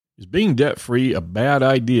Is being debt-free a bad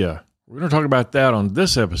idea? We're going to talk about that on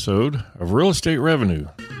this episode of Real Estate Revenue.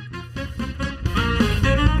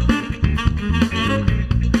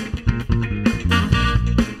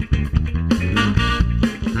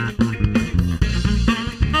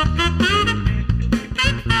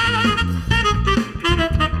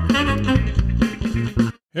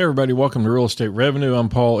 Hey everybody, welcome to Real Estate Revenue. I'm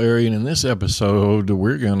Paul Airy, and in this episode,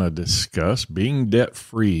 we're going to discuss being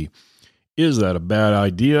debt-free. Is that a bad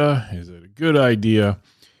idea? Is it a good idea?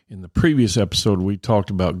 In the previous episode, we talked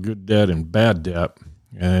about good debt and bad debt,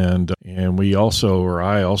 and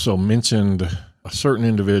I also mentioned a certain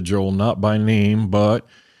individual, not by name, but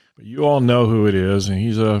you all know who it is, and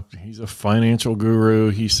he's a financial guru.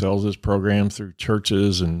 He sells his program through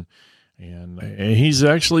churches, and he's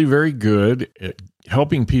actually very good at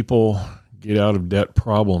helping people get out of debt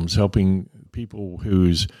problems, helping people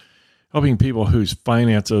whose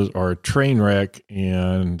finances are a train wreck,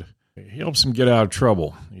 and he helps them get out of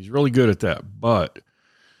trouble. He's really good at that. But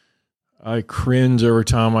I cringe every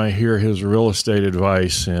time I hear his real estate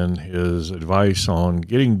advice and his advice on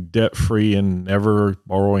getting debt-free and never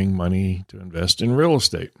borrowing money to invest in real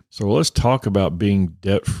estate. So let's talk about being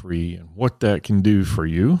debt-free and what that can do for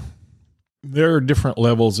you. There are different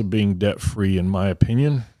levels of being debt-free, in my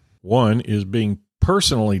opinion. One is being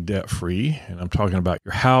personally debt-free, and I'm talking about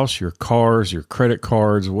your house, your cars, your credit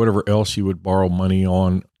cards, whatever else you would borrow money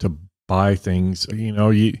on to buy things.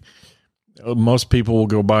 Most people will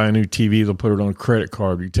go buy a new TV, they'll put it on a credit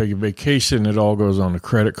card. You take a vacation, it all goes on a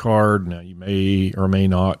credit card. Now, you may or may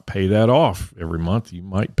not pay that off every month. You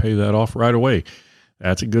might pay that off right away.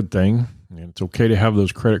 That's a good thing, and it's okay to have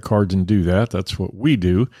those credit cards and do that. That's what we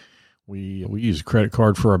do. We use a credit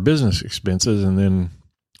card for our business expenses, and then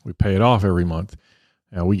we pay it off every month.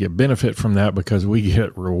 Now, we get benefit from that because we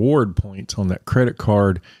get reward points on that credit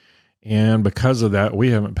card. And because of that, we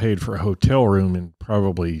haven't paid for a hotel room in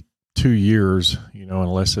probably 2 years,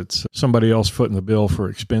 unless it's somebody else footing the bill for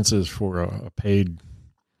expenses for a paid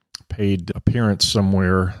appearance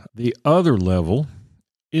somewhere. The other level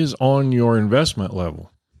is on your investment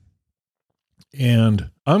level. And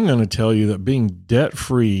I'm going to tell you that being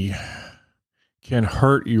debt-free can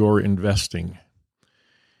hurt your investing.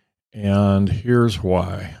 And here's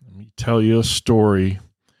why. Let me tell you a story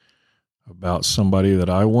about somebody that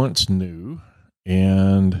I once knew.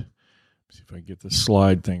 And see if I get the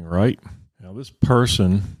slide thing right. Now, this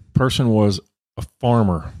person was a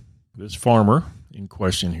farmer. This farmer in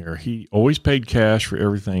question here, he always paid cash for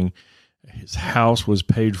everything. His house was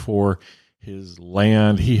paid for. His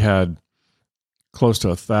land, he had close to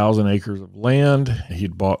 1,000 acres of land.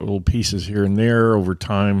 He'd bought little pieces here and there over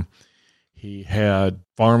time. He had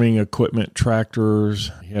farming equipment, tractors.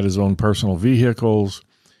 He had his own personal vehicles.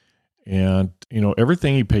 And,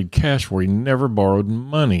 everything he paid cash for. He never borrowed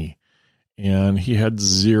money. And he had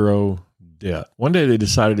zero debt. One day they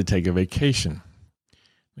decided to take a vacation.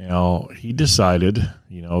 Now, he decided,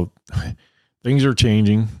 things are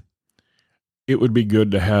changing. It would be good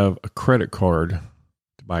to have a credit card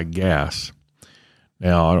to buy gas.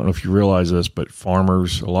 Now, I don't know if you realize this, but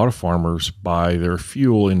a lot of farmers buy their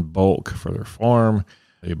fuel in bulk for their farm.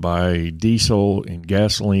 They buy diesel and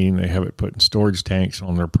gasoline. They have it put in storage tanks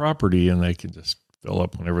on their property, and they can just fill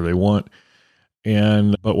up whenever they want.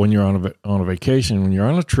 But when you're on a vacation, when you're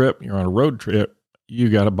on a trip, you're on a road trip, you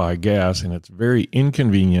got to buy gas, and it's very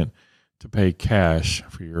inconvenient to pay cash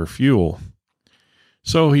for your fuel.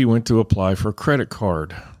 So he went to apply for a credit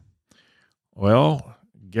card. Well,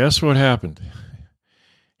 guess what happened?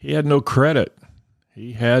 He had no credit.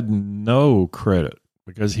 He had no credit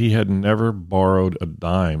because he had never borrowed a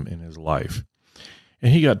dime in his life.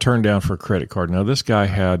 And he got turned down for a credit card. Now, this guy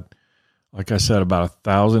had, like I said, about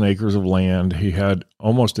 1,000 acres of land. He had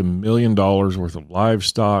almost $1 million worth of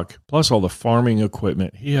livestock, plus all the farming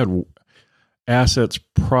equipment. He had assets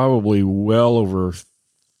probably well over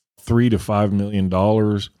 $3 to $5 million.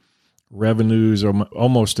 Revenues are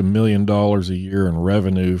almost $1 million a year in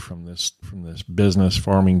revenue from this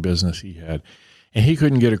farming business he had, and he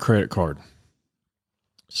couldn't get a credit card.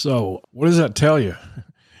 So what does that tell you?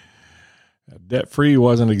 Debt-free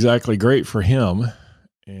wasn't exactly great for him,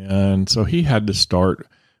 and so he had to start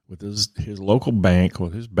with his local bank,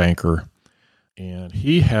 with his banker, and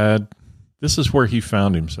this is where he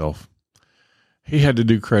found himself. He had to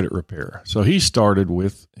do credit repair. So he started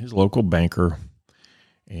with his local banker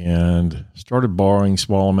and started borrowing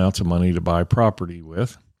small amounts of money to buy property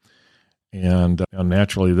with. And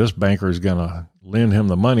naturally, this banker is going to lend him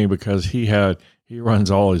the money because he runs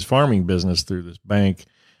all his farming business through this bank,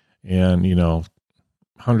 and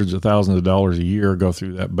hundreds of thousands of dollars a year go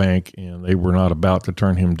through that bank, and they were not about to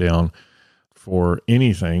turn him down for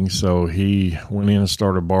anything. So he went in and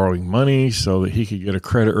started borrowing money so that he could get a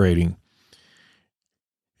credit rating.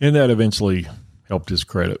 And that eventually helped his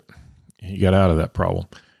credit. He got out of that problem.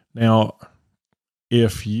 Now,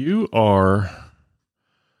 if you are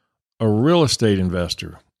a real estate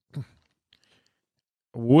investor,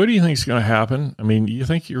 what do you think is going to happen? I mean, you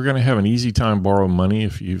think you're going to have an easy time borrowing money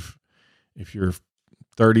if you're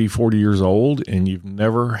 30, 40 years old and you've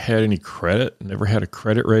never had any credit, never had a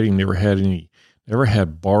credit rating, never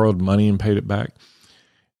had borrowed money and paid it back?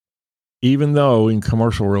 Even though in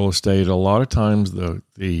commercial real estate, a lot of times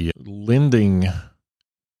the lending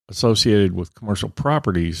associated with commercial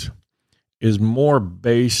properties is more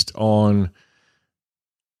based on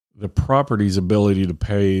the property's ability to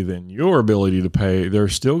pay than your ability to pay. They're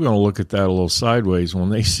still going to look at that a little sideways when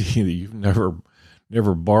they see that you've never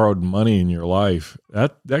borrowed money in your life.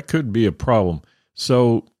 That could be a problem.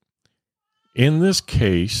 So in this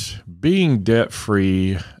case, being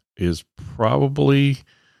debt-free is probably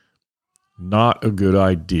not a good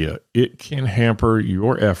idea. It can hamper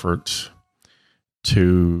your efforts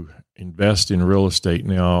to invest in real estate.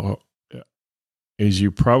 Now, as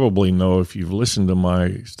you probably know, if you've listened to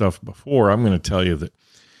my stuff before, I'm going to tell you that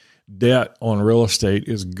debt on real estate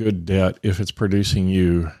is good debt if it's producing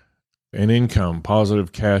you an income,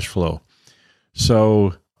 positive cash flow.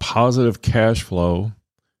 So positive cash flow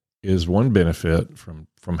is one benefit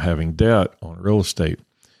from having debt on real estate.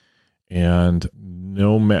 And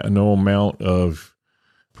no amount of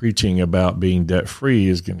preaching about being debt-free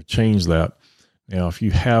is going to change that. Now, if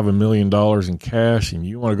you have $1 million in cash and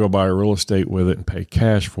you want to go buy real estate with it and pay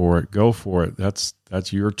cash for it, go for it. That's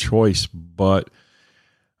your choice. But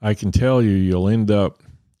I can tell you, you'll end up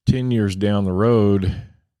 10 years down the road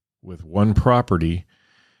with one property,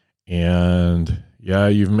 and yeah,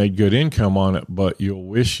 you've made good income on it, but you'll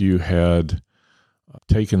wish you had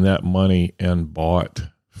taken that money and bought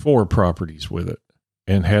 4 properties with it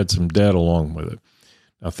and had some debt along with it.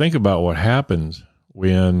 Now think about what happens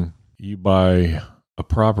when you buy a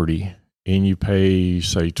property and you pay,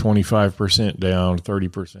 say, 25% down,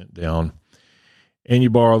 30% down, and you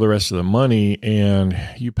borrow the rest of the money and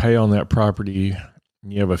you pay on that property.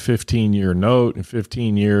 You have a 15-year note. In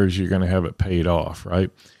 15 years, you're going to have it paid off, right?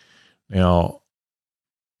 Now,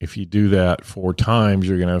 if you do that 4 times,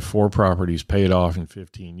 you're going to have 4 properties paid off in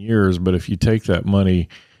 15 years. But if you take that money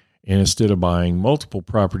and instead of buying multiple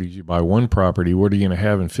properties, you buy one property, what are you going to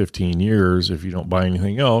have in 15 years? If you don't buy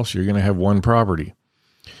anything else, you're going to have one property.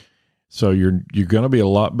 So you're going to be a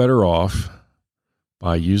lot better off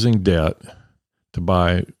by using debt to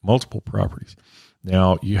buy multiple properties.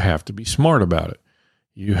 Now, you have to be smart about it.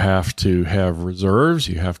 You have to have reserves.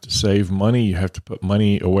 You have to save money. You have to put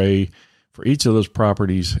money away for each of those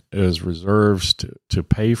properties as reserves to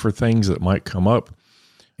pay for things that might come up.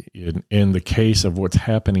 In the case of what's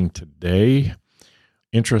happening today,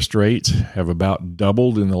 interest rates have about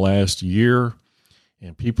doubled in the last year,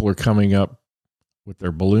 and people are coming up with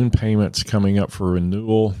their balloon payments coming up for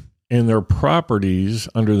renewal, and their properties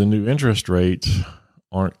under the new interest rates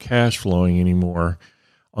aren't cash flowing anymore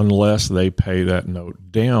unless they pay that note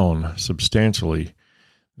down substantially.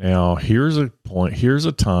 Now, here's a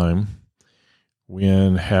time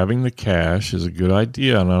when having the cash is a good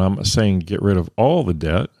idea. And I'm not saying get rid of all the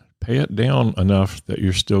debt, pay it down enough that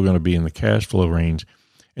you're still going to be in the cash flow range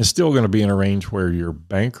and still going to be in a range where your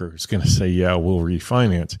banker is going to say, yeah, we'll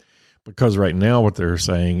refinance. Because right now what they're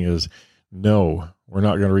saying is, no, we're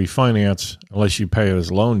not going to refinance unless you pay this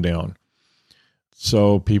loan down.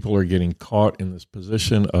 So people are getting caught in this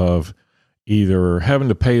position of either having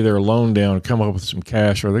to pay their loan down, come up with some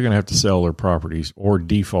cash, or they're going to have to sell their properties or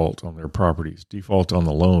default on their properties, default on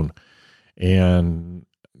the loan. And,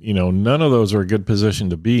 none of those are a good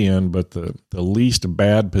position to be in, but the least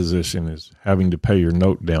bad position is having to pay your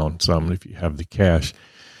note down some if you have the cash.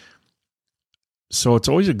 So it's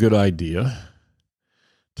always a good idea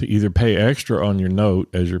to either pay extra on your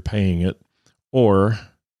note as you're paying it, or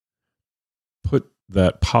put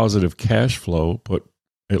that positive cash flow, put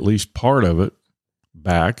at least part of it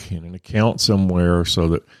back in an account somewhere so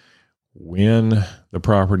that when the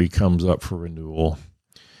property comes up for renewal,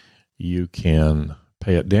 you can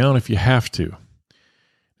pay it down if you have to.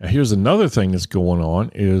 Now, here's another thing that's going on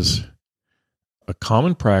is a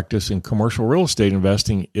common practice in commercial real estate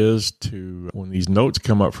investing is to, when these notes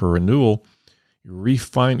come up for renewal,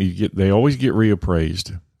 they always get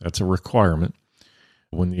reappraised. That's a requirement.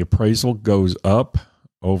 When the appraisal goes up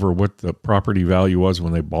over what the property value was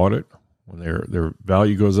when they bought it, when their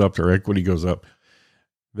value goes up, their equity goes up,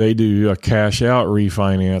 they do a cash out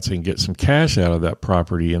refinance and get some cash out of that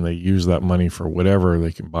property, and they use that money for whatever.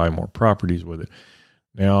 They can buy more properties with it.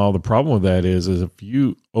 Now, the problem with that is if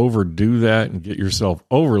you overdo that and get yourself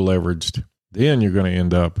over leveraged, then you're going to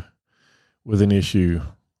end up with an issue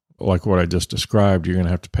like what I just described. You're going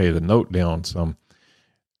to have to pay the note down some.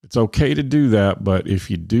 It's okay to do that, but if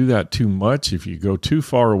you do that too much, if you go too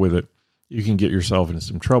far with it, you can get yourself into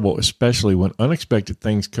some trouble, especially when unexpected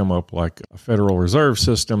things come up, like a Federal Reserve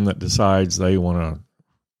System that decides they want to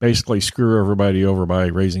basically screw everybody over by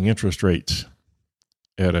raising interest rates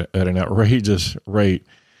at an outrageous rate.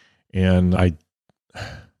 And I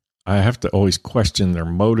have to always question their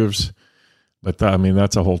motives, but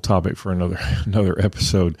that's a whole topic for another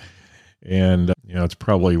episode. And it's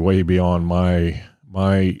probably way beyond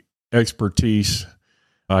my expertise.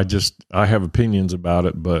 I have opinions about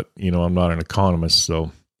it, but I'm not an economist.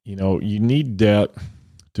 So, you need debt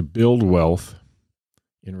to build wealth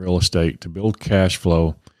in real estate, to build cash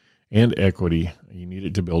flow and equity. You need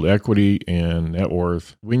it to build equity and net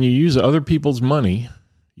worth. When you use other people's money,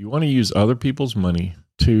 you want to use other people's money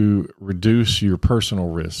to reduce your personal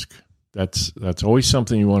risk. That's always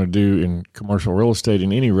something you want to do in commercial real estate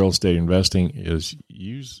and any real estate investing, is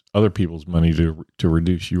use other people's money to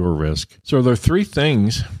reduce your risk. So there are three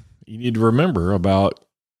things you need to remember about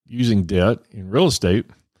using debt in real estate.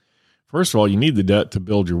 First of all, you need the debt to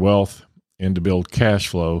build your wealth and to build cash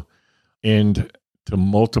flow and to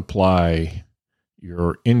multiply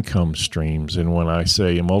your income streams. And when I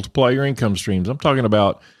say multiply your income streams, I'm talking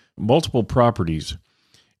about multiple properties.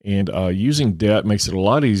 And using debt makes it a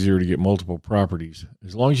lot easier to get multiple properties,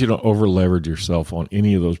 as long as you don't over leverage yourself on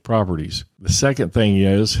any of those properties. The second thing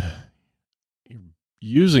is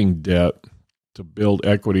using debt to build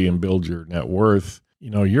equity and build your net worth.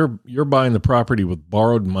 You're buying the property with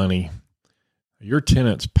borrowed money. Your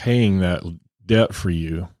tenant's paying that debt for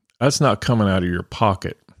you. That's not coming out of your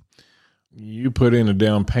pocket. You put in a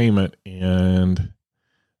down payment, and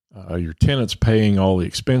your tenant's paying all the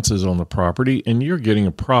expenses on the property, and you're getting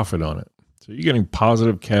a profit on it. So you're getting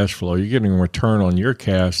positive cash flow. You're getting a return on your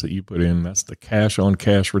cash that you put in. That's the cash on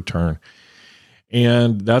cash return.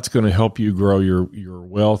 And that's going to help you grow your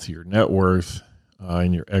wealth, your net worth,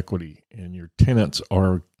 and your equity. And your tenants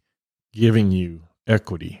are giving you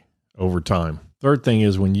equity over time. Third thing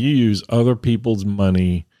is, when you use other people's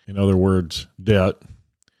money, in other words, debt,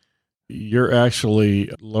 you're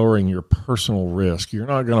actually lowering your personal risk. You're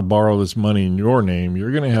not going to borrow this money in your name.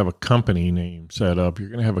 You're going to have a company name set up. You're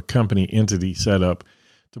going to have a company entity set up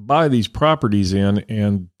to buy these properties in,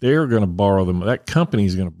 and they're going to borrow them. That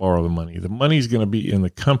company's going to borrow the money. The money's going to be in the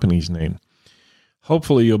company's name.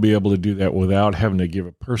 Hopefully, you'll be able to do that without having to give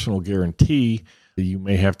a personal guarantee. You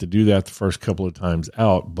may have to do that the first couple of times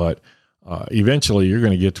out, but eventually you're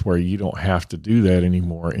going to get to where you don't have to do that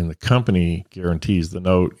anymore, and the company guarantees the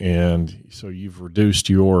note, and so you've reduced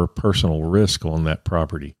your personal risk on that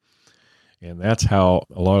property. And that's how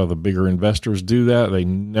a lot of the bigger investors do that. They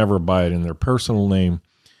never buy it in their personal name.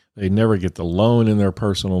 They never get the loan in their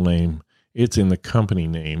personal name. It's in the company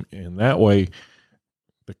name, and that way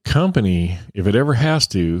the company, if it ever has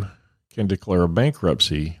to, can declare a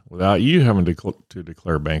bankruptcy without you having to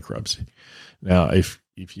declare bankruptcy. Now, if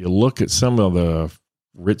you look at some of the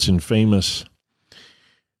rich and famous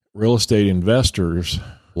real estate investors,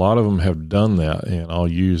 a lot of them have done that. And I'll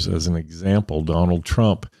use as an example Donald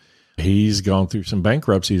Trump. He's gone through some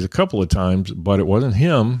bankruptcies a couple of times, but it wasn't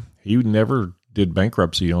him. He never did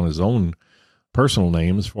bankruptcy on his own personal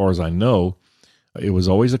name, as far as I know. It was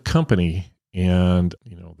always a company, and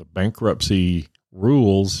the bankruptcy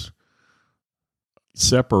rules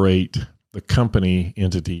separate the company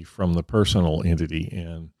entity from the personal entity.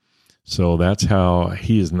 And so that's how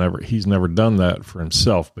he's never done that for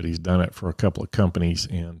himself, but he's done it for a couple of companies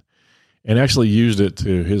and actually used it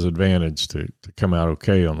to his advantage to come out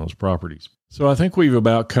okay on those properties. So I think we've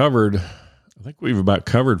about covered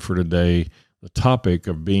for today the topic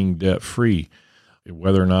of being debt free,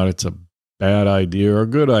 whether or not it's a bad idea or a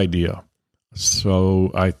good idea.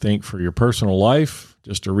 So I think for your personal life,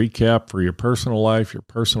 just to recap, for your personal life, your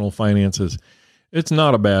personal finances, it's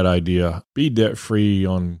not a bad idea. Be debt free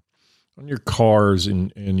on your cars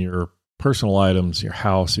and your personal items, your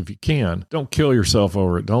house, if you can. Don't kill yourself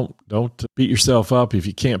over it. Don't beat yourself up if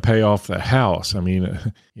you can't pay off that house. I mean,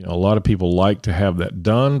 a lot of people like to have that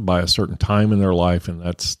done by a certain time in their life, and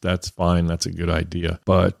that's fine. That's a good idea.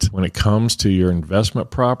 But when it comes to your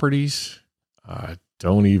investment properties,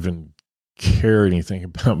 don't even care anything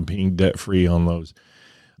about being debt free on those.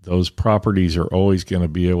 Those properties are always going to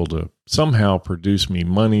be able to somehow produce me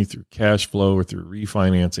money through cash flow or through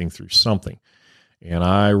refinancing, through something. And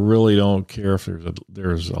I really don't care if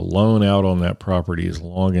there's a loan out on that property, as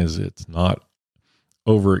long as it's not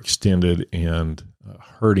overextended and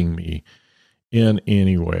hurting me in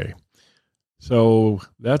any way. So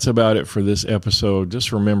that's about it for this episode.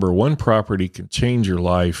 Just remember, one property can change your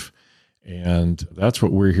life, and that's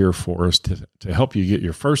what we're here for, is to help you get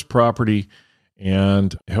your first property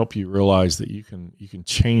and help you realize that you can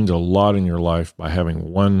change a lot in your life by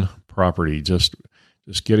having one property. Just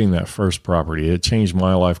getting that first property. It changed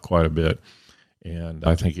my life quite a bit, and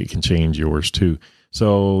I think it can change yours too.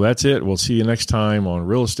 So that's it. We'll see you next time on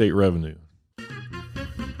Real Estate Revenue.